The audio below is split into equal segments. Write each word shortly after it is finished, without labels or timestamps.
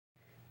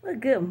Well,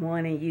 good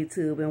morning,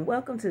 YouTube, and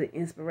welcome to the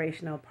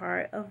inspirational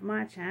part of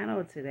my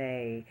channel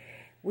today.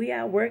 We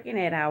are working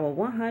at our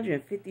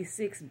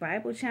 156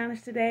 Bible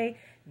challenge today,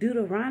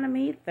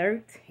 Deuteronomy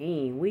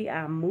 13. We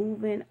are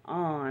moving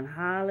on.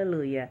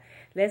 Hallelujah.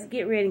 Let's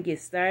get ready and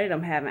get started.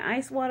 I'm having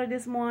ice water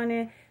this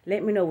morning.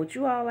 Let me know what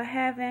you all are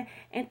having.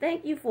 And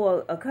thank you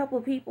for a couple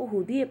of people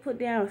who did put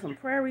down some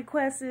prayer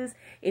requests.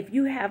 If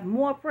you have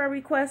more prayer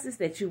requests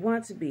that you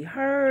want to be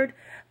heard,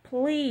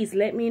 please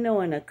let me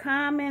know in the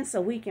comments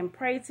so we can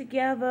pray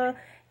together.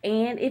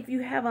 And if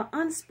you have an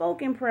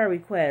unspoken prayer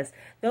request,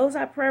 those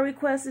are prayer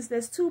requests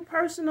that's too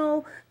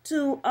personal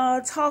to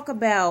talk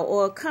about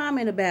or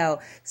comment about.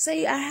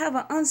 Say I have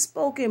an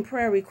unspoken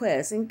prayer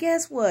request, and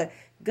guess what?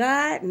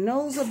 God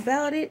knows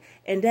about it,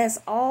 and that's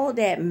all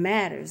that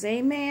matters.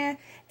 Amen.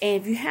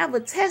 And if you have a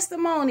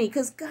testimony,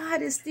 because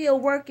God is still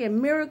working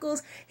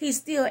miracles, He's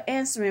still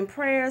answering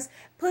prayers,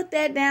 put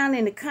that down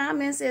in the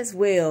comments as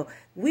well.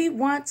 We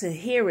want to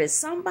hear it.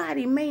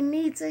 Somebody may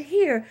need to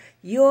hear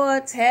your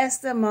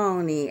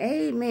testimony.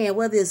 Amen.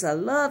 Whether it's a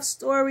love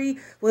story,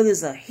 whether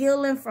it's a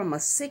healing from a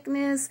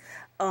sickness,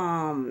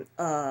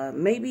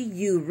 maybe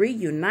you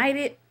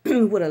reunited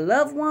with a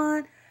loved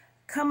one.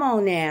 Come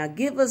on now,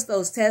 give us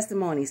those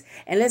testimonies.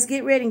 And let's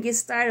get ready and get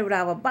started with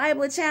our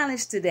Bible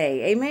challenge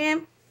today.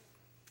 Amen.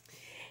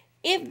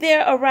 If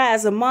there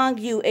arise among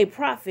you a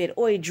prophet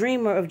or a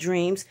dreamer of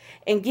dreams,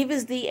 and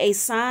giveth thee a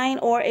sign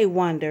or a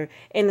wonder,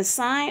 and the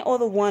sign or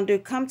the wonder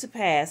come to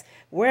pass,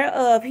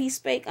 whereof he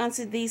spake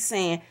unto thee,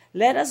 saying,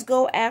 Let us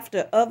go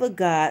after other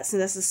gods,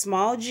 and that's a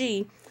small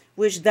g,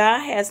 which thou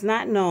hast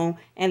not known,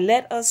 and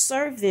let us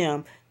serve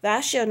them. Thou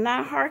shalt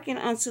not hearken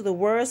unto the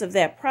words of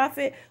that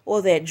prophet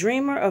or that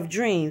dreamer of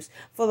dreams.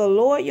 For the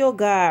Lord your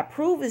God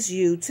proveth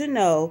you to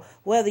know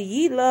whether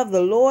ye love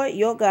the Lord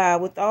your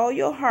God with all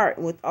your heart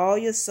and with all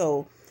your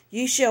soul.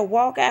 Ye shall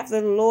walk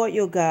after the Lord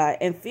your God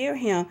and fear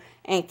him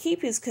and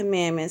keep his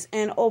commandments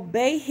and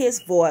obey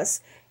his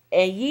voice.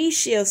 And ye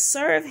shall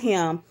serve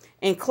him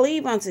and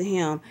cleave unto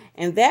him.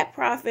 And that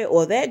prophet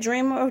or that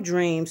dreamer of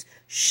dreams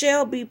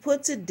shall be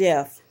put to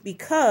death,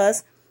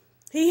 because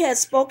he has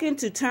spoken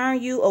to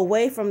turn you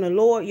away from the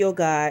Lord your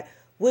God,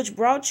 which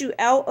brought you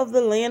out of the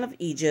land of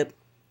Egypt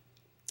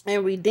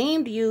and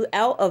redeemed you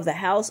out of the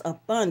house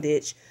of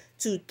bondage,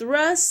 to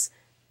thrust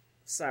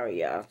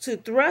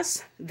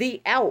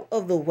thee out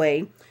of the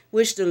way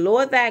which the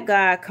Lord thy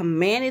God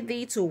commanded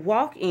thee to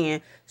walk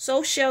in.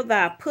 So shalt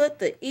thou put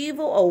the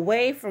evil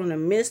away from the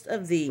midst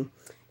of thee.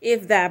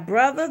 If thy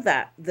brother,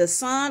 the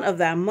son of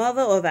thy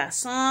mother, or thy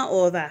son,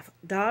 or thy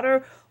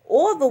daughter,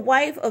 or the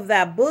wife of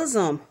thy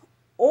bosom,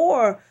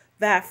 or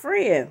thy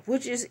friend,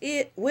 which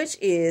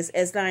is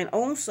as thine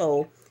own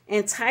soul,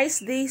 entice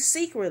thee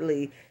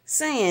secretly,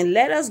 saying,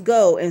 Let us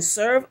go and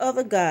serve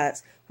other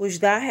gods, which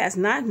thou hast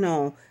not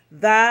known,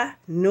 thy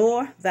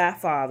nor thy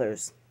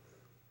fathers.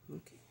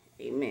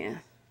 Okay. Amen.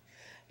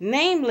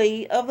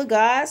 Namely, of the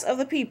gods of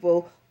the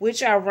people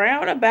which are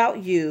round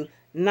about you,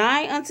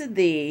 nigh unto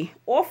thee,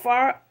 or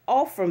far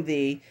off from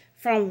thee,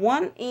 from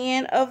one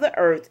end of the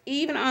earth,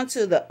 even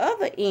unto the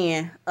other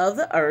end of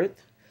the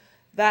earth.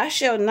 Thou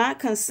shalt not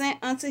consent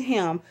unto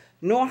him,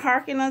 nor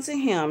hearken unto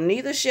him,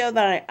 neither shall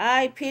thine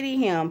eye pity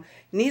him,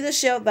 neither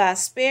shalt thou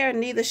spare,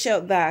 neither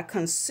shalt thou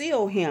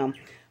conceal him,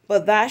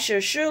 but thou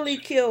shalt surely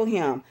kill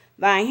him.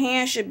 Thine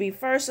hand should be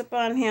first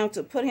upon him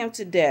to put him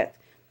to death,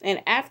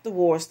 and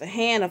afterwards the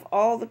hand of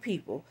all the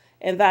people.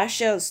 And thou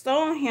shalt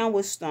stone him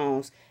with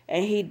stones,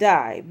 and he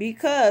die,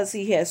 because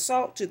he has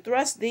sought to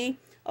thrust thee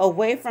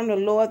away from the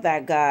Lord thy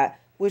God,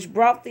 which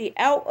brought thee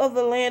out of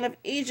the land of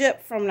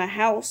Egypt, from the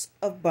house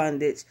of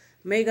bondage.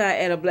 May God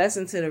add a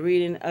blessing to the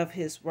reading of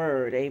his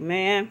word.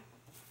 Amen.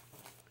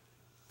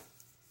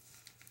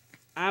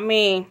 I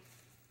mean,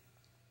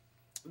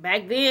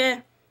 back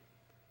then,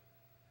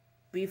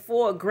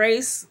 before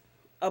grace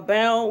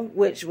abound,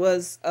 which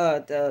was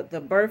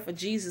the birth of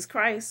Jesus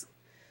Christ,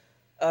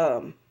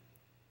 I'm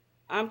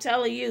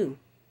telling you,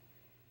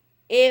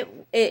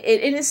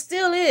 it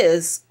still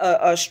is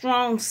a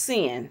strong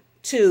sin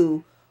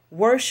to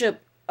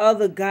worship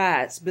other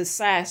gods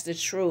besides the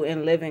true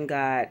and living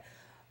God.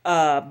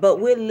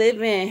 But we're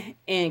living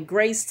in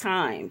grace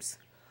times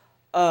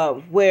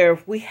where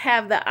we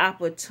have the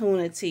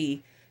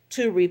opportunity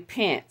to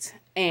repent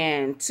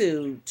and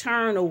to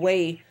turn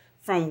away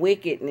from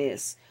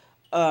wickedness.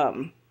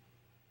 God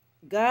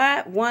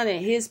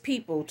wanted his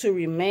people to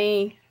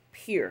remain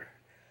pure.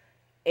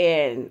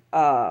 And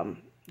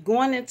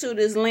going into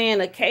this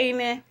land of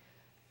Canaan,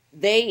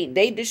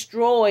 they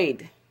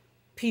destroyed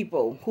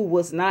people who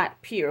was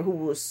not pure, who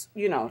was,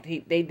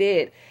 they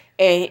did.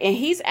 And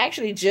he's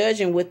actually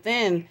judging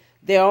within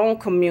their own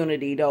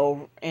community,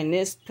 though, in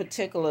this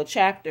particular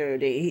chapter,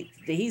 that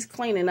he's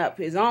cleaning up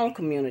his own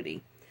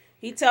community.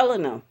 He's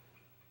telling them,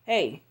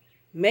 hey,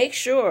 make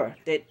sure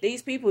that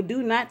these people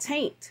do not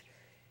taint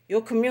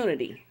your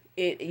community.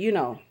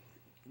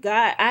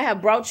 God, I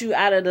have brought you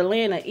out of the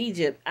land of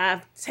Egypt.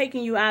 I've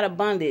taken you out of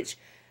bondage.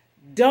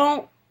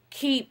 Don't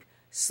keep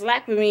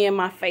slapping me in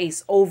my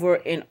face over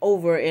and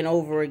over and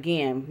over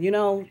again. You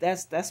know,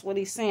 that's what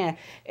he's saying.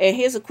 And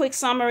here's a quick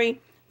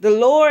summary. The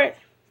Lord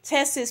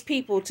tests his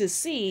people to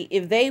see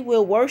if they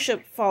will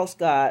worship false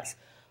gods,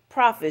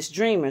 prophets,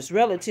 dreamers,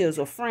 relatives,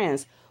 or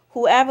friends.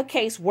 Who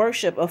advocates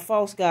worship of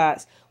false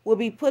gods will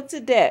be put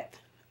to death.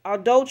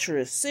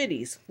 Adulterous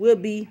cities will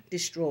be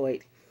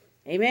destroyed.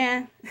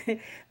 Amen.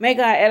 May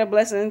God add a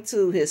blessing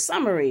to his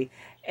summary.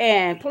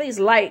 And please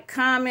like,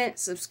 comment,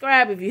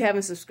 subscribe if you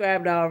haven't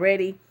subscribed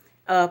already.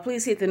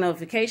 Please hit the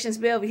notifications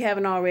bell if you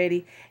haven't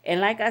already. And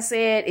like I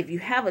said, if you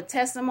have a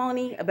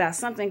testimony about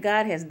something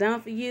God has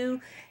done for you,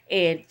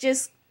 and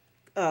just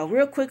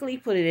real quickly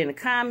put it in the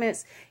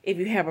comments. If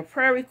you have a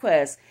prayer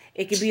request,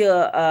 it could be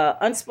a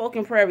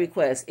unspoken prayer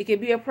request. It could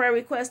be a prayer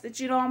request that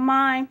you don't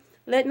mind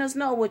letting us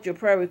know what your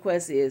prayer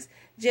request is.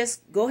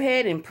 Just go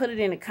ahead and put it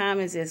in the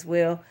comments as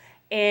well.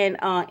 And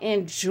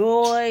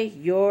enjoy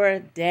your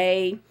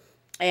day.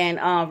 And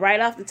right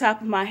off the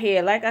top of my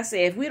head, like I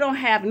said, if we don't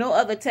have no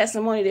other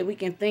testimony that we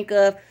can think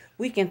of,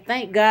 we can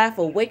thank God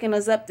for waking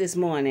us up this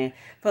morning,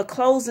 for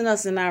closing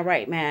us in our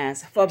right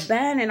minds, for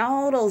banning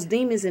all those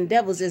demons and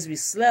devils as we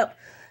slept.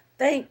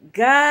 Thank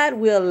God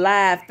we're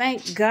alive.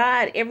 Thank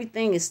God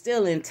everything is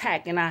still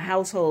intact in our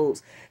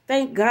households.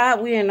 Thank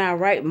God we're in our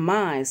right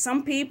minds.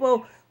 Some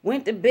people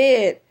went to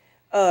bed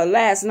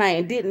last night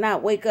and did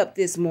not wake up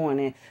this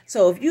morning.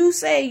 So if you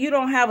say you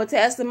don't have a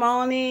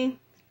testimony,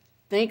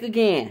 think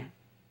again.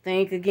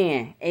 Think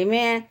again.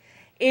 Amen.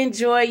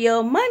 Enjoy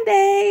your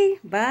Monday.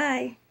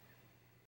 Bye.